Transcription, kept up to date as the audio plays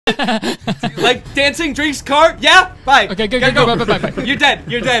Like dancing, drinks, car? Yeah? Bye. Okay, go. Bye. You're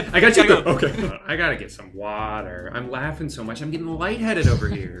dead. I got you. Okay. I gotta get some water. I'm laughing so much. I'm getting lightheaded over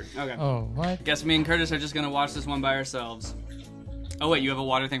here. Okay. Oh, what? Guess me and Kurtis are just gonna watch this one by ourselves. Oh wait, you have a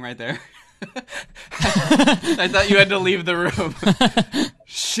water thing right there. I thought you had to leave the room.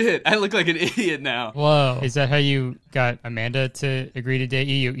 Shit, I look like an idiot now. Whoa. Is that how you got Amanda to agree to date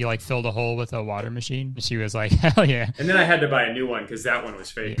you? You like filled a hole with a water machine? She was like, hell yeah. And then I had to buy a new one because that one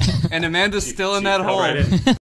was fake. And Amanda's still in She that fell hole. right in.